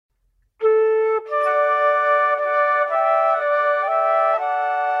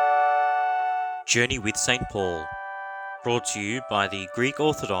Journey with St. Paul, brought to you by the Greek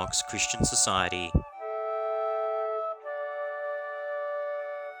Orthodox Christian Society.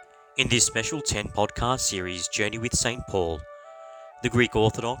 In this special 10 podcast series, Journey with St. Paul, the Greek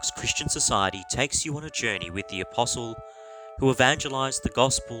Orthodox Christian Society takes you on a journey with the Apostle who evangelized the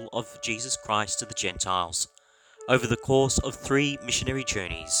gospel of Jesus Christ to the Gentiles over the course of 3 missionary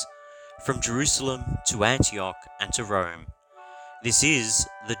journeys, from Jerusalem to Antioch and to Rome. This is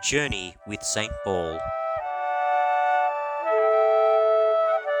the Journey with St. Paul.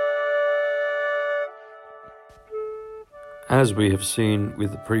 As we have seen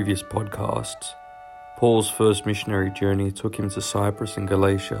with the previous podcasts, Paul's first missionary journey took him to Cyprus and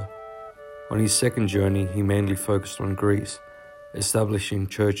Galatia. On his second journey, he mainly focused on Greece, establishing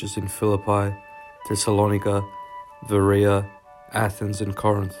churches in Philippi, Thessalonica, Berea, Athens, and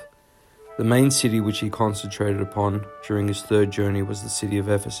Corinth. The main city which he concentrated upon during his third journey was the city of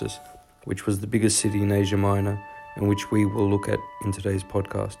Ephesus, which was the biggest city in Asia Minor and which we will look at in today's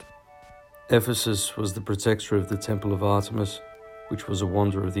podcast. Ephesus was the protector of the Temple of Artemis, which was a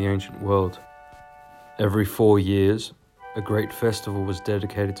wonder of the ancient world. Every 4 years, a great festival was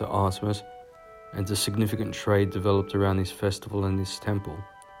dedicated to Artemis, and a significant trade developed around this festival and this temple.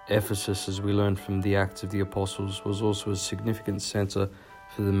 Ephesus, as we learned from the Acts of the Apostles, was also a significant center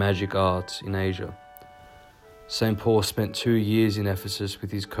for the magic arts in Asia. St. Paul spent 2 years in Ephesus with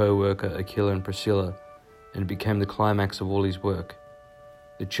his co-worker Aquila and Priscilla, and it became the climax of all his work.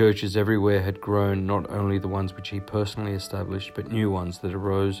 The churches everywhere had grown, not only the ones which he personally established, but new ones that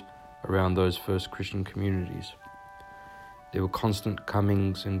arose around those first Christian communities. There were constant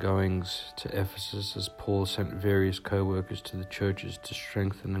comings and goings to Ephesus as Paul sent various co-workers to the churches to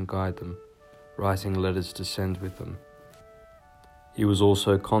strengthen and guide them, writing letters to send with them. He was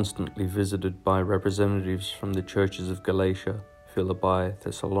also constantly visited by representatives from the churches of Galatia, Philippi,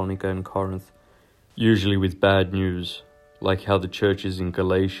 Thessalonica, and Corinth, usually with bad news, like how the churches in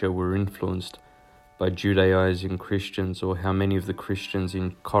Galatia were influenced by Judaizing Christians, or how many of the Christians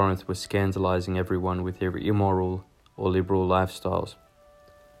in Corinth were scandalizing everyone with their immoral or liberal lifestyles.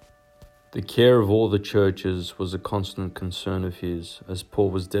 The care of all the churches was a constant concern of his, as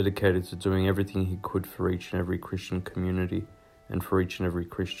Paul was dedicated to doing everything he could for each and every Christian community and for each and every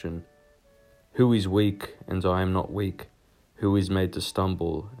Christian. Who is weak, and I am not weak? Who is made to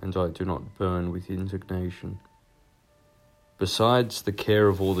stumble, and I do not burn with indignation? Besides the care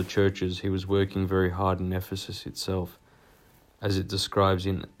of all the churches, he was working very hard in Ephesus itself, as it describes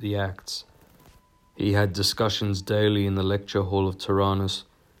in the Acts. He had discussions daily in the lecture hall of Tyrannus,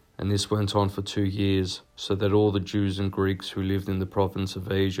 and this went on for 2 years, so that all the Jews and Greeks who lived in the province of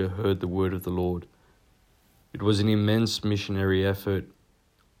Asia heard the word of the Lord. It was an immense missionary effort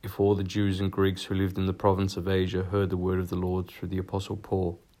if all the Jews and Greeks who lived in the province of Asia heard the word of the Lord through the Apostle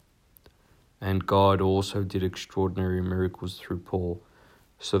Paul. And God also did extraordinary miracles through Paul,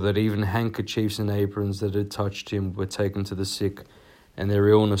 so that even handkerchiefs and aprons that had touched him were taken to the sick, and their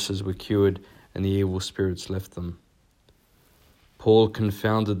illnesses were cured, and the evil spirits left them. Paul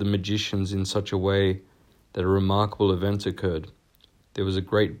confounded the magicians in such a way that a remarkable event occurred. There was a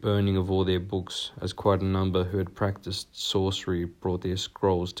great burning of all their books, as quite a number who had practiced sorcery brought their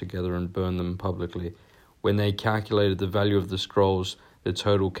scrolls together and burned them publicly. When they calculated the value of the scrolls, the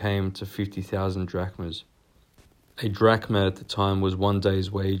total came to 50,000 drachmas. A drachma at the time was 1 day's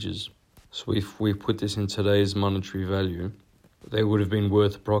wages, so if we put this in today's monetary value, they would have been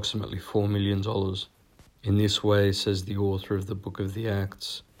worth approximately $4 million. In this way, says the author of the Book of the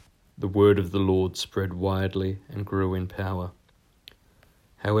Acts, the word of the Lord spread widely and grew in power.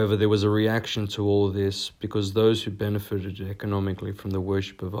 However, there was a reaction to all this because those who benefited economically from the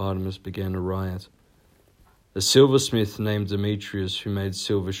worship of Artemis began a riot. A silversmith named Demetrius, who made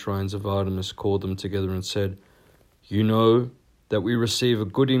silver shrines of Artemis, called them together and said, "You know that we receive a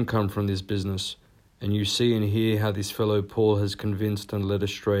good income from this business, and you see and hear how this fellow Paul has convinced and led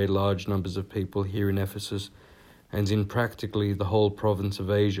astray large numbers of people here in Ephesus and in practically the whole province of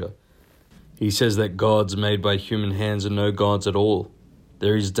Asia. He says that gods made by human hands are no gods at all.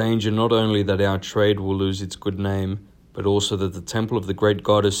 There is danger not only that our trade will lose its good name, but also that the temple of the great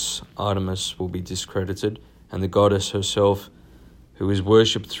goddess Artemis will be discredited, and the goddess herself, who is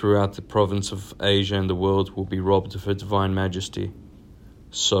worshipped throughout the province of Asia and the world, will be robbed of her divine majesty."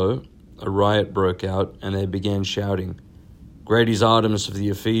 So a riot broke out, and they began shouting, "Great is Artemis of the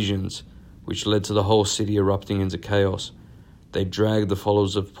Ephesians," which led to the whole city erupting into chaos. They dragged the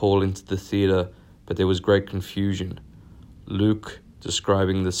followers of Paul into the theatre, but there was great confusion. Luke,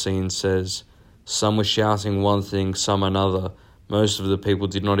 describing the scene, says, "Some were shouting one thing, some another. Most of the people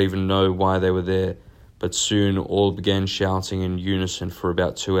did not even know why they were there, but soon all began shouting in unison for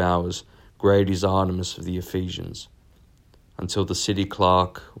about 2 hours. "Great is Artemis of the Ephesians," until the city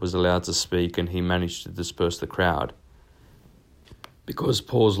clerk was allowed to speak and he managed to disperse the crowd. Because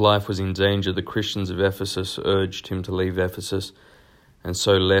Paul's life was in danger, the Christians of Ephesus urged him to leave Ephesus, and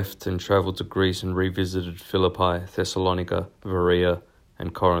so left and travelled to Greece and revisited Philippi, Thessalonica, Berea,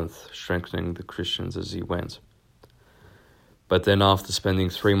 and Corinth, strengthening the Christians as he went. But then, after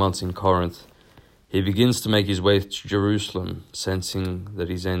spending 3 months in Corinth, he begins to make his way to Jerusalem, sensing that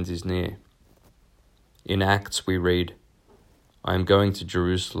his end is near. In Acts we read, "I am going to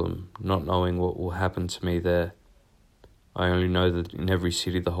Jerusalem, not knowing what will happen to me there. I only know that in every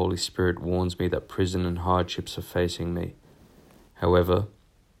city the Holy Spirit warns me that prison and hardships are facing me. However,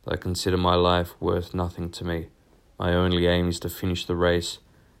 I consider my life worth nothing to me. My only aim is to finish the race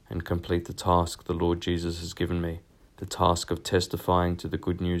and complete the task the Lord Jesus has given me, the task of testifying to the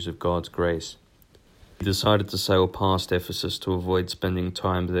good news of God's grace." He decided to sail past Ephesus to avoid spending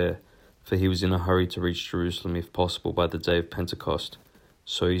time there, for he was in a hurry to reach Jerusalem if possible by the day of Pentecost.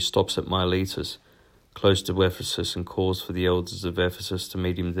 So he stops at Miletus, close to Ephesus, and calls for the elders of Ephesus to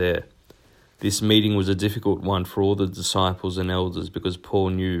meet him there. This meeting was a difficult one for all the disciples and elders because Paul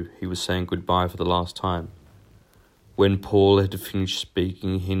knew he was saying goodbye for the last time. When Paul had finished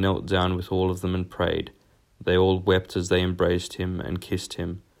speaking, he knelt down with all of them and prayed. They all wept as they embraced him and kissed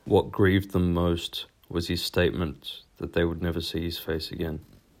him. What grieved them most was his statement that they would never see his face again.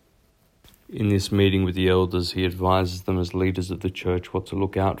 In this meeting with the elders, he advises them as leaders of the church what to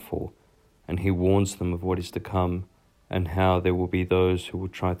look out for, and he warns them of what is to come and how there will be those who will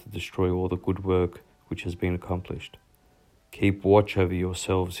try to destroy all the good work which has been accomplished. "Keep watch over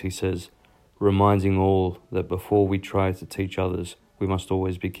yourselves," he says, reminding all that before we try to teach others, we must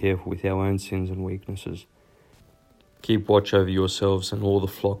always be careful with our own sins and weaknesses. "Keep watch over yourselves and all the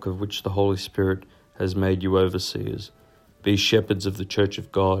flock of which the Holy Spirit has made you overseers. Be shepherds of the church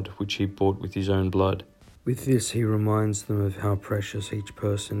of God, which he bought with his own blood." With this, he reminds them of how precious each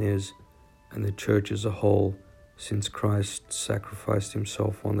person is, and the church as a whole, since Christ sacrificed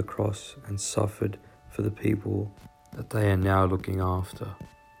himself on the cross and suffered for the people that they are now looking after.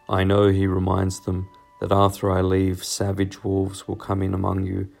 "I know," he reminds them, "that after I leave, savage wolves will come in among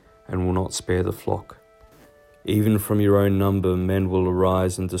you and will not spare the flock. Even from your own number, men will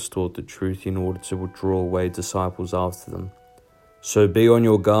arise and distort the truth in order to draw away disciples after them. So be on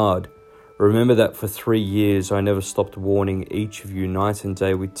your guard. Remember that for 3 years I never stopped warning each of you night and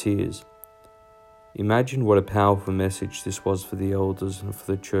day with tears." Imagine what a powerful message this was for the elders and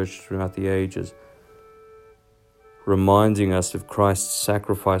for the church throughout the ages, reminding us of Christ's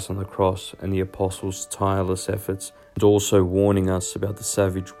sacrifice on the cross and the apostles' tireless efforts, and also warning us about the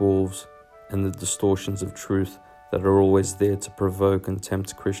savage wolves and the distortions of truth that are always there to provoke and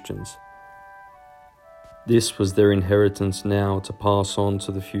tempt Christians. This was their inheritance now to pass on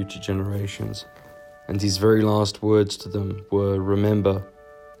to the future generations, and his very last words to them were, "Remember,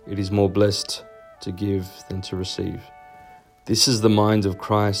 it is more blessed to give than to receive." This is the mind of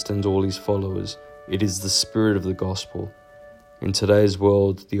Christ and all his followers. It is the spirit of the gospel. In today's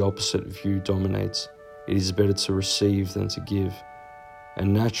world, the opposite view dominates. It is better to receive than to give.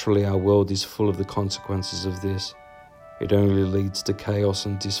 And naturally, our world is full of the consequences of this. It only leads to chaos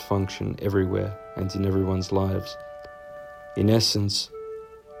and dysfunction everywhere and in everyone's lives. In essence,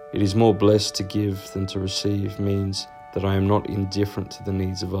 it is more blessed to give than to receive means that I am not indifferent to the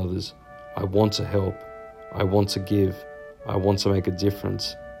needs of others. I want to help, I want to give, I want to make a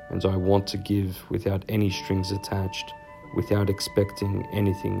difference, and I want to give without any strings attached, without expecting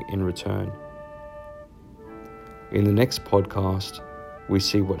anything in return. In the next podcast, we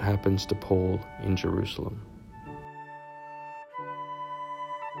see what happens to Paul in Jerusalem.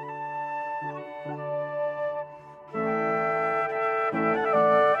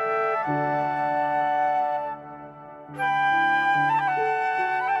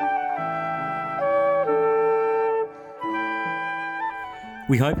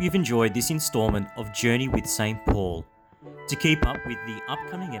 We hope you've enjoyed this installment of Journey with St. Paul. To keep up with the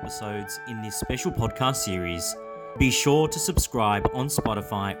upcoming episodes in this special podcast series, be sure to subscribe on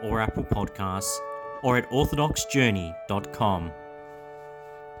Spotify or Apple Podcasts or at orthodoxjourney.com.